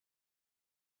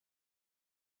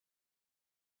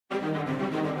আসসালামু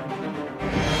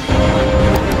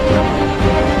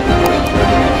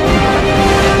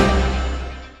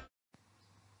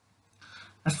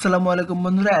আলাইকুম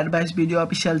বন্ধুরা, অ্যাডভাইস ভিডিও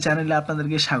অফিসিয়াল চ্যানেলে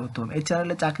আপনাদেরকে স্বাগতম। এই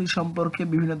চ্যানেলে চাকরি সম্পর্কে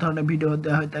বিভিন্ন ধরনের ভিডিও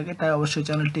দেওয়া হয়ে থাকে, তাই অবশ্যই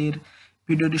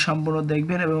ভিডিওটি সম্পূর্ণ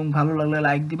দেখবেন এবং ভালো লাগলে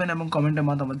লাইক দিবেন এবং কমেন্টে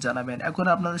মতামত জানাবেন। এখন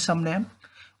আপনাদের সামনে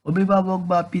অভিভাবক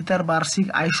বা পিতার বার্ষিক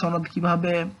আয় সনদ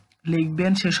কিভাবে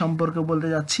লিখবেন সে সম্পর্কে বলতে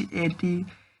যাচ্ছি।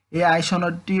 এই আয়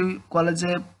সনদটি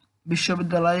কলেজে,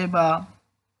 বিশ্ববিদ্যালয়ে বা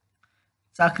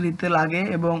চাকরিতে লাগে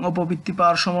এবং উপবৃত্তি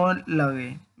পাওয়ার সময় লাগে,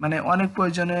 মানে অনেক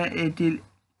এটি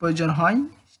প্রয়োজন হয়।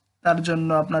 তার জন্য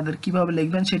আপনাদের কিভাবে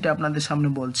লিখবেন সেটা আপনাদের সামনে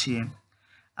বলছি।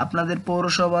 আপনাদের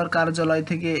পৌরসভার কার্যালয়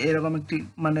থেকে এরকম একটি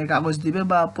কাগজ দিবে,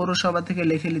 বা পৌরসভা থেকে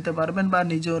লিখে নিতে পারবেন বা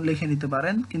নিজেও লিখে নিতে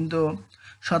পারেন, কিন্তু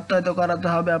সত্যায়িত করাতে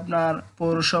হবে আপনার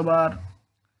পৌরসভার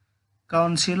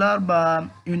কাউন্সিলর বা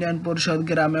ইউনিয়ন পরিষদ,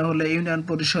 গ্রামে হলে ইউনিয়ন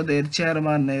পরিষদের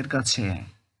চেয়ারম্যানের কাছে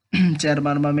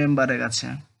চেয়ারম্যান বা মেম্বারের কাছে।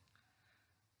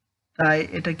 তাই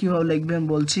এটা কিভাবে লিখবেন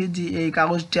বলছি, যে এই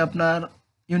কাগজটি আপনার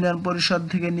ইউনিয়ন পরিষদ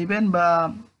থেকে নেবেন বা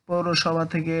পৌরসভা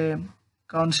থেকে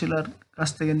কাউন্সিলর কাছ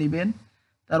থেকে নেবেন।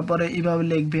 তারপরে এইভাবে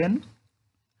লিখবেন।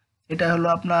 এটা হলো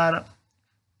আপনার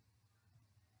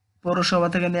পৌরসভা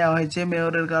থেকে নেওয়া হয়েছে,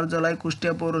 মেয়রের কার্যালয়,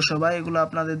 কুষ্টিয়া পৌরসভা, এগুলো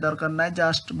আপনাদের দরকার নাই।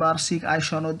 জাস্ট বার্ষিক আয়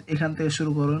সনদ এখান থেকে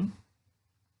শুরু করুন।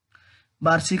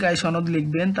 বার্ষিক আয় সনদ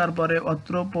লিখবেন। তারপরে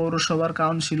অত্র পৌরসভার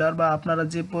কাউন্সিলর বা আপনারা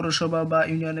যে পৌরসভা বা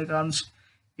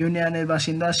ইউনিয়নের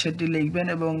বাসিন্দা সেটি লিখবেন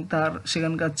এবং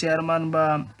সেখানকার চেয়ারম্যান বা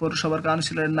পৌরসভার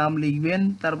কাউন্সিলরের নাম লিখবেন।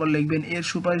 তারপর লিখবেন এর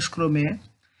সুপারিশ ক্রমে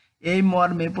এই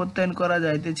মর্মে প্রত্যয়ন করা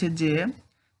যাইতেছে যে,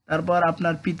 তারপর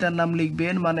আপনার পিতার নাম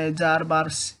লিখবেন, মানে যার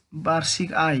বার্ষিক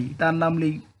আয় তার নাম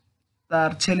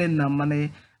তার ছেলের নাম,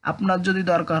 আপনার যদি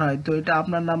দরকার হয় তো এটা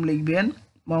আপনার নাম লিখবেন,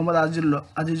 মোহাম্মদ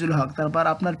আজিজুল হক। তারপর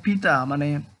আপনার পিতা,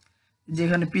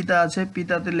 যেখানে পিতা আছে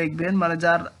পিতাতে লিখবেন,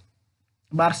 যার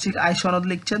বার্ষিক আয় সনদ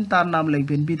লিখছেন তার নাম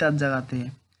লিখবেন পিতার জায়গাতে,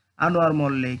 আনোয়ার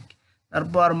মল্লিক।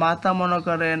 তারপর মাতা মনে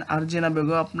করেন আরজিনা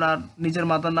বেগম, আপনার নিজের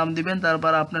মাতার নাম দিবেন।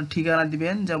 তারপর আপনার ঠিকানা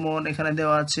দিবেন, যেমন এখানে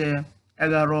দেওয়া আছে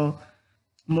 11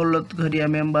 মোল্লতঘরিয়া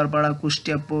মেম্বার পাড়া,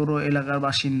 কুষ্টিয়া পৌর এলাকার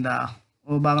বাসিন্দা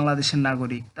ও বাংলাদেশের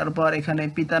নাগরিক। তারপর এখানে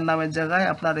পিতার নামের জায়গায়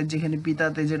আপনার যেখানে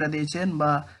পিতাতে যেটা দিয়েছেন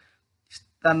বা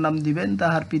তার নাম দিবেন,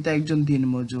 তাহার পিতা একজন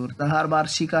দিনমজুর, তাহার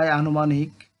বার্ষিক আয়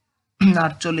আনুমানিক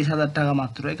 48,000 টাকা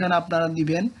মাত্র। এখানে আপনারা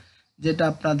দিবেন যেটা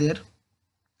আপনাদের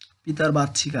পিতার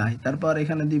বার্ষিক আয়। তারপর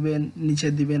এখানে দিবেন, নিচে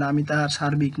দিবেন আমি তাহার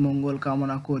সার্বিক মঙ্গল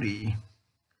কামনা করি।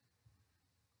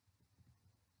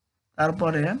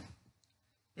 তারপরে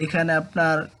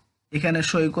এখানে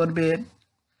সই করবে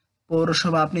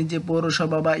পৌরসভা, আপনি যে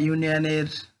পৌরসভা বা ইউনিয়নের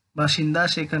বাসিন্দা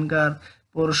সেখানকার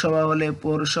পৌরসভা হলে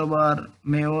পৌরসভার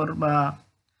মেয়র বা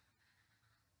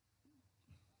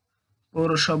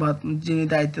পৌরসভা যিনি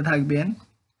দায়িত্বে থাকবেন,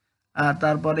 আর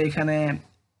তারপরে এখানে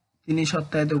তিনি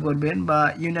সত্যায়িত করবেন, বা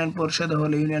ইউনিয়ন পরিষদ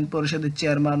হলে ইউনিয়ন পরিষদের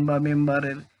চেয়ারম্যান বা মেম্বার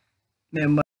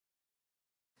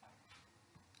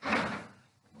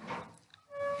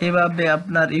এভাবে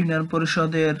আপনার ইউনিয়ন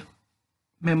পরিষদের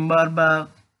মেম্বার বা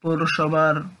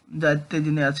পৌরসভার দায়িত্বে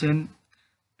যিনি আছেন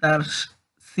তার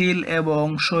সিল এবং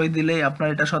সই দিলেই আপনার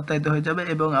এটা সত্যায়িত হয়ে যাবে।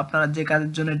 এবং আপনারা যে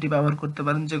কাজের জন্য এটি ব্যবহার করতে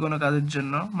পারেন, যে কোনো কাজের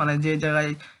জন্য, যে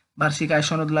জায়গায় বার্ষিক আয়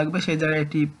সনদ লাগবে সেই জায়গায়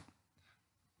এটি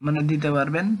দিতে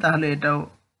পারবেন, তাহলে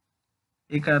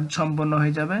এই কাজ সম্পন্ন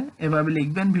হয়ে যাবে। এভাবে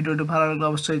লিখবেন। ভিডিওটি ভালো লাগলে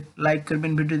অবশ্যই লাইক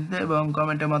করবেন ভিডিওটিতে এবং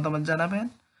কমেন্টে মতামত জানাবেন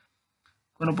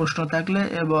কোনো প্রশ্ন থাকলে,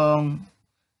 এবং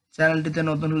চ্যানেলটিতে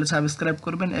নতুন হলে সাবস্ক্রাইব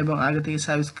করবেন এবং আগে থেকে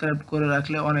সাবস্ক্রাইব করে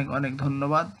রাখলে অনেক অনেক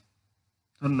ধন্যবাদ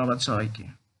সবাইকে।